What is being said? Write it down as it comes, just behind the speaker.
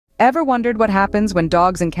Ever wondered what happens when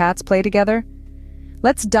dogs and cats play together?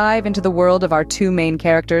 Let's dive into the world of our two main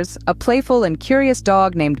characters, a playful and curious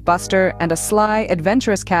dog named Buster and a sly,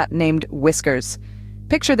 adventurous cat named Whiskers.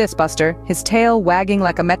 Picture this, Buster, his tail wagging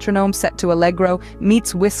like a metronome set to allegro,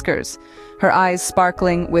 meets Whiskers, her eyes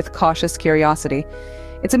sparkling with cautious curiosity.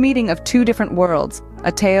 It's a meeting of two different worlds,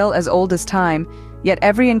 a tale as old as time, yet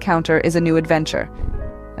every encounter is a new adventure.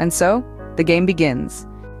 And so, the game begins.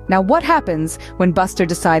 Now what happens when Buster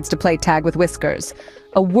decides to play tag with Whiskers?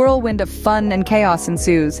 A whirlwind of fun and chaos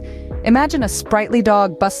ensues. Imagine a sprightly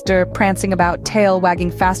dog, Buster, prancing about, tail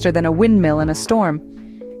wagging faster than a windmill in a storm.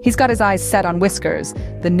 He's got his eyes set on Whiskers,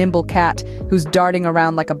 the nimble cat who's darting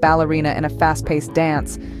around like a ballerina in a fast-paced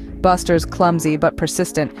dance. Buster's clumsy but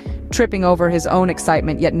persistent, tripping over his own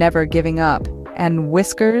excitement yet never giving up. And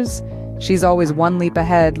Whiskers? She's always one leap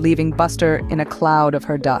ahead, leaving Buster in a cloud of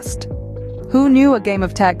her dust. Who knew a game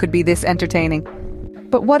of tag could be this entertaining?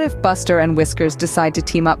 But what if Buster and Whiskers decide to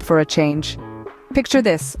team up for a change? Picture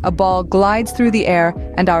this, a ball glides through the air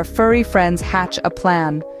and our furry friends hatch a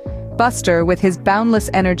plan. Buster, with his boundless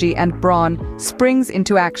energy and brawn, springs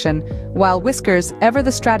into action, while Whiskers, ever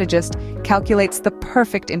the strategist, calculates the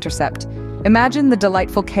perfect intercept. Imagine the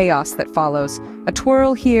delightful chaos that follows. A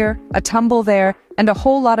twirl here, a tumble there, and a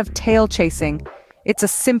whole lot of tail chasing. It's a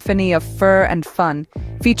symphony of fur and fun,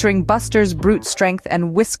 featuring Buster's brute strength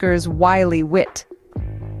and Whiskers' wily wit.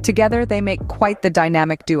 Together, they make quite the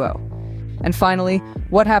dynamic duo. And finally,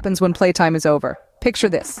 what happens when playtime is over? Picture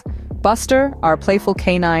this. Buster, our playful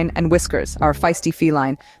canine, and Whiskers, our feisty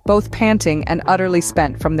feline, both panting and utterly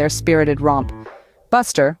spent from their spirited romp.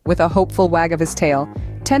 Buster, with a hopeful wag of his tail,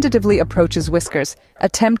 tentatively approaches Whiskers,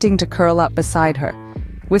 attempting to curl up beside her.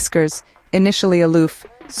 Whiskers, initially aloof,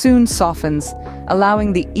 soon softens,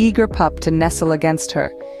 allowing the eager pup to nestle against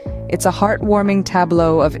her. It's a heartwarming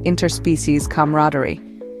tableau of interspecies camaraderie.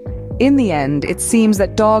 In the end, it seems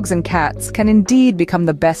that dogs and cats can indeed become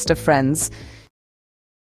the best of friends,